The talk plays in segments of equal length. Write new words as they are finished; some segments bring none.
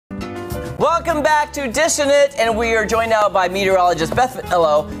Welcome back to Dishing It, and we are joined now by meteorologist Beth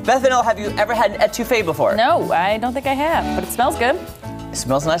Vanillo. Beth Vanillo, have you ever had an etouffee before? No, I don't think I have, but it smells good. It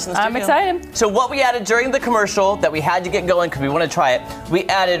smells nice in the studio. I'm excited. So what we added during the commercial that we had to get going because we want to try it, we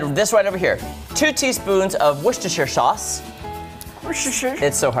added this right over here. 2 teaspoons of Worcestershire sauce. Worcestershire.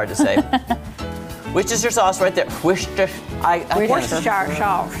 It's so hard to say. Worcestershire sauce right there. Worcestershire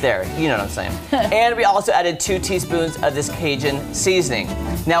sauce. There, you know what I'm saying. And we also added 2 teaspoons of this Cajun seasoning.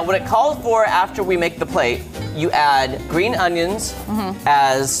 Now, what it calls for after we make the plate, you add green onions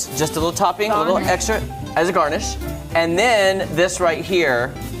as just a little topping, a little extra as a garnish. And then this right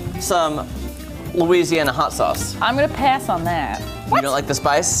here, some Louisiana hot sauce. I'm gonna pass on that. You don't like the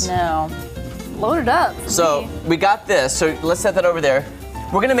spice? No. Load it up. So we got this, so let's set that over there.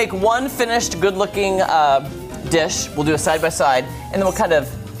 We're gonna make one finished, good-looking dish. We'll do a side-by-side, and then we'll kind of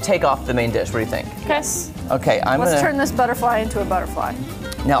take off the main dish. What do you think? Yes. Okay, Let's turn this butterfly into a butterfly.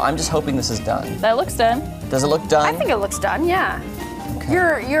 Now, I'm just hoping this is done. That looks done. Does it look done? I think it looks done, yeah.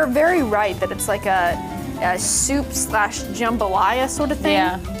 Okay. You're very right that it's like a soup slash jambalaya sort of thing.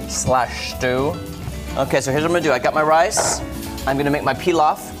 Yeah. Slash stew. Okay, so here's what I'm gonna do. I got my rice. I'm gonna make my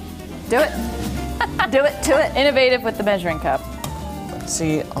pilaf. Do it. Do it to it. Innovative with the measuring cup.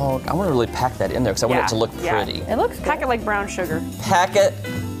 See, oh, I want to really pack that in there because I want it to look pretty. It looks good. Pack it like brown sugar. Pack it,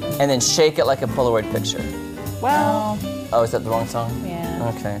 and then shake it like a Polaroid picture. Well, Oh, is that the wrong song?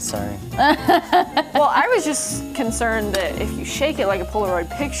 Yeah. Okay, sorry. well, I was just concerned that if you shake it like a Polaroid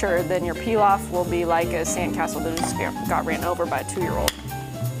picture, then your pilaf will be like a sandcastle that just got ran over by a 2-year-old.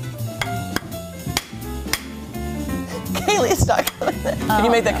 Kaylee, it's not coming. Can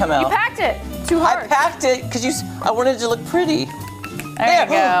you make that come out? You packed it too hard. I packed it because I wanted it to look pretty. There you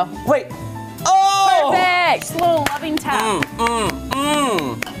go. Wait. Oh! Perfect. Just a little loving tap.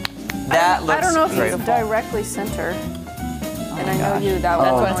 That looks I don't know if great. it's directly center. And I know you, that's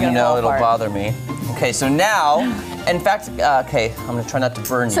what what it's You gonna know fall it'll apart. bother me. Okay, so now, in fact, okay, I'm gonna try not to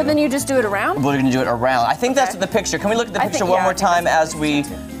burn you. So then you just do it around? We're gonna do it around. I think that's Okay. the picture. Can we look at the I picture think- one yeah, more I think time that's as what we I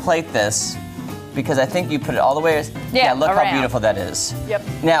think plate this? Because I think you put it all the way. Yeah, look how around. beautiful that is. Yep.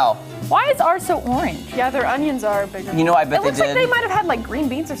 Now, Why is ours so orange? Yeah, their onions are bigger. you know, I bet It they looks like did. they might have had like green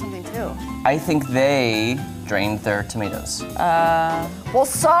beans or something too. I think they drained their tomatoes. Well,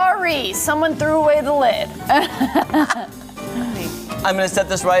 sorry, someone threw away the lid. I'm gonna set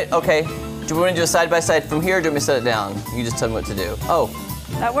this right. Okay. Do we want to do a side by side from here? Or do you want me to set it down? You just tell me what to do. Oh,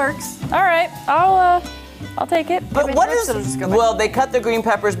 That works. All right, I'll take it. but it what works, is? it'll just go back. Well, they cut the green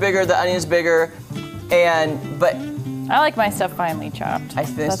peppers bigger, the onions bigger, but I like my stuff finely chopped. I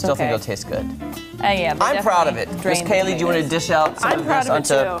That's still think okay. it'll taste good. Yeah, they I'm proud of it. definitely Miss drained the Kaylee, do you want to tomatoes. dish out some I'm of proud this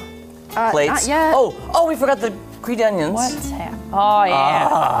of it onto too. plates? Not yet. Oh, we forgot the green onions. What's happening? Oh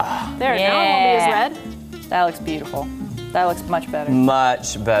yeah. There, now it won't be as Yeah. red. That looks beautiful. That looks much better.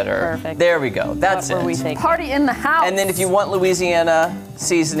 Much better. Perfect. There we go. That's What were we it. thinking? Party in the house. And then if you want Louisiana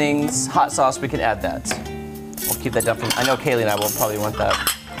seasonings, hot sauce, we can add that. We'll keep that down from, I know Kaylee and I will probably want that.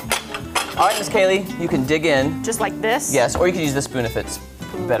 All right, Miss Kaylee, you can dig in. Just like this? Yes, or you can use the spoon if it's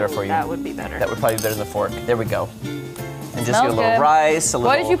better for you. That would be better. That would probably be better than the fork. There we go. And just Smells get a little good. rice, a little.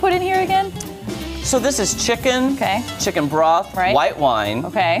 What did you put in here again? So this is chicken, Okay. chicken broth, Right. white wine,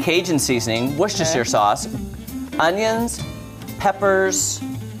 Okay. Cajun seasoning, Worcestershire sauce, onions, peppers.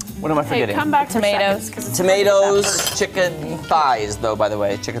 What am I Hey, forgetting? come back Tomatoes. For seconds, 'cause it's Tomatoes, chicken thighs, though, by the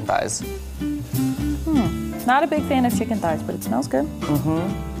way, chicken thighs. Not a big fan of chicken thighs, but it smells good.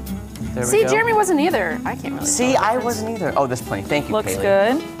 There we See, go. Jeremy wasn't either. I can't really See, tell the I difference. wasn't either. Oh, there's plenty. Thank you, Looks Kaylee.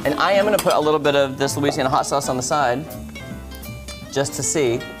 good. And I am gonna put a little bit of this Louisiana hot sauce on the side, just to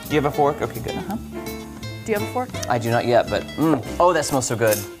see. Do you have a fork? Okay, good. Do you have a fork? I do not yet, but oh, that smells so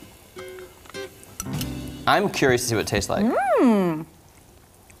good. I'm curious to see what it tastes like.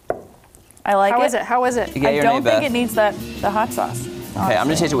 I like How it. is it? How is it? Yeah, I your don't name, think Beth. it needs the hot sauce. Okay, I'm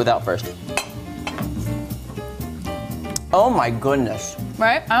gonna taste it without first. Oh my goodness.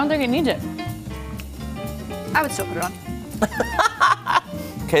 Right? I don't think it needs it. I would still put it on.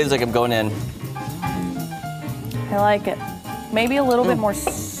 Kaylee's like, I'm going in. I like it. Maybe a little bit more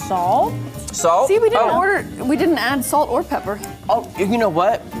salt. Salt? See, we didn't add salt or pepper. Oh, you know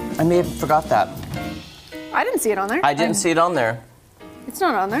what? I may have forgot that. I didn't see it on there. I didn't see it on there. It's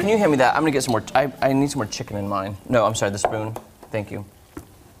not on there. Can you hand me that? I'm gonna get some more. I need some more chicken in mine. No, I'm sorry, the spoon. Thank you.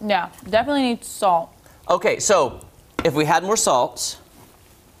 Yeah, definitely needs salt. Okay, so if we had more salt,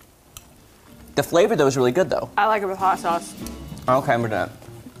 the flavor though is really good though. I like it with hot sauce. Okay, I'm doing it.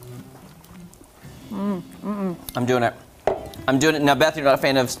 I'm doing it. I'm doing it. Now, Beth, you're not a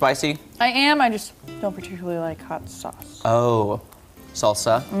fan of spicy? I am, I just don't particularly like hot sauce. Oh,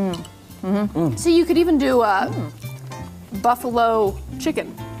 salsa. So you could even do buffalo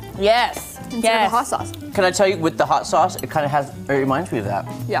chicken. Yes. instead of the hot sauce. Can I tell you, with the hot sauce, it kind of it reminds me of that.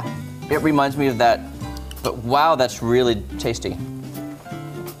 Yeah. It reminds me of that. But wow, that's really tasty.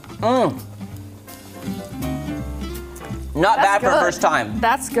 Not bad for a first time.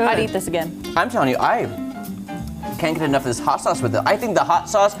 That's good. I'd eat this again. I'm telling you, I can't get enough of this hot sauce with it. I think the hot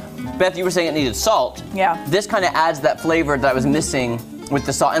sauce, Beth, you were saying it needed salt. Yeah. This kind of adds that flavor that I was missing with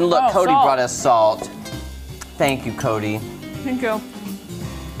the salt. And look, Oh, Cody salt. brought us salt. Thank you, Cody. Thank you.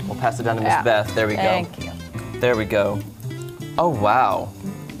 We'll pass it down to Miss Beth. There we go. Thank you. There we go. Oh, wow.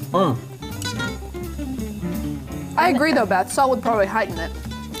 I agree though, Beth. Salt would probably heighten it.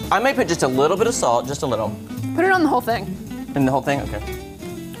 I may put just a little bit of salt, just a little. Put it on the whole thing. In the whole thing? Okay.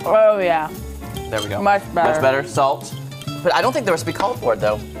 Oh, yeah. There we go. Much better. Much better. Salt. But I don't think the recipe called for it,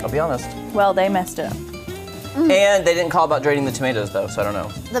 though. I'll be honest. Well, they messed it up. And they didn't call about draining the tomatoes, though, so I don't know.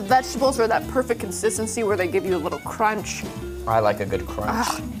 The vegetables are that perfect consistency where they give you a little crunch. I like a good crunch.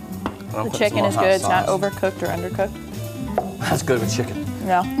 The chicken is good. It's not overcooked or undercooked. That's good with chicken.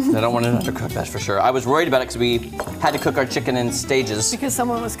 Yeah. I don't want it undercooked, that's for sure. I was worried about it because we had to cook our chicken in stages. Because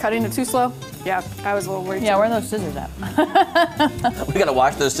someone was cutting it too slow? Yeah, I was a little worried. Yeah, where are those scissors at? We gotta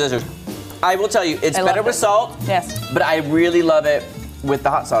wash those scissors. I will tell you, it's better with salt. Yes. But I really love it with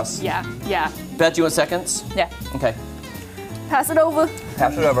the hot sauce. Yeah, yeah. Beth, you want seconds? Yeah. Okay. Pass it over.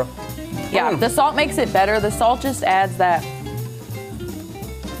 Pass it over. Yeah, the salt makes it better. The salt just adds that, I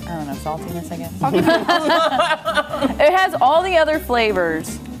don't know, saltiness, I guess. It has all the other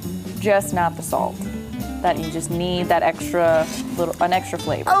flavors, just not the salt. That you just need that extra an extra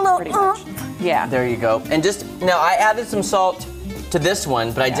flavor, pretty much. Yeah. There you go. And just, now I added some salt to this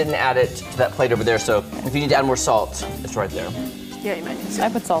one, but I didn't add it to that plate over there, so if you need to add more salt, it's right there. Yeah, you might need to. I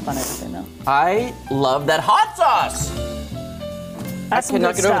put salt on everything, though. I love that hot sauce! That's some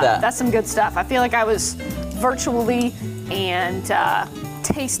cannot good get over stuff. that. That's some good stuff. I feel like I was virtually and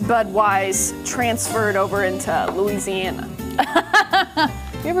taste bud wise transferred over into Louisiana.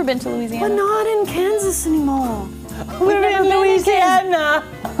 You ever been to Louisiana? We're not in Kansas anymore. We're in Louisiana!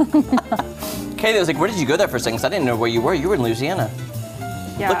 Kay was like, where did you go there for a second? 'Cause I didn't know where you were. You were in Louisiana.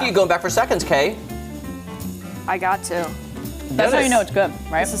 Yeah. Look at you going back for seconds, Kay. I got to. That's how you know it's good,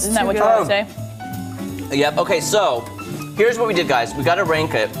 right? This is Isn't that too what you good. always say? Yep, okay, so here's what we did, guys. We gotta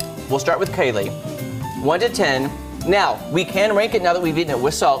rank it. We'll start with Kaylee. 1 to 10. Now, we can rank it now that we've eaten it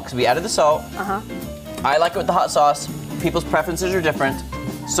with salt, because we added the salt. I like it with the hot sauce. People's preferences are different.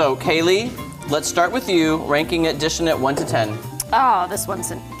 So, Kaylee, let's start with you, ranking it, dishing it 1 to 10. Oh, this one's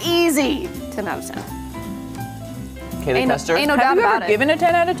an easy 10 out of 10. Kaylee Custer? Ain't no Have doubt you about ever it. given a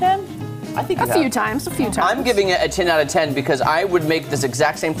 10 out of 10? I think A few times, a few times. I'm giving it a 10 out of 10 because I would make this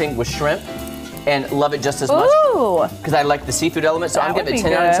exact same thing with shrimp and love it just as much. Ooh! Because I like the seafood element, so That I'm giving it would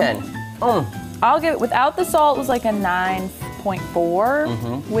 10 be out of good. 10. I'll give it, without the salt, it was like a 9.4.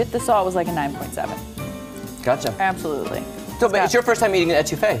 With the salt, it was like a 9.7. Gotcha. Absolutely. So, but it's your first time eating an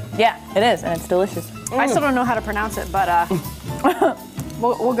etouffee. Yeah, it is, and it's delicious. I still don't know how to pronounce it, but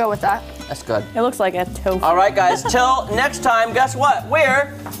we'll go with that. That's good. It looks like a tofu. All right, guys, till next time, guess what?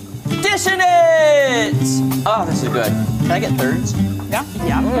 We're dishing it! Oh, this is good. Can I get thirds? Yeah?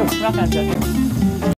 Yeah. I'm not gonna judge you.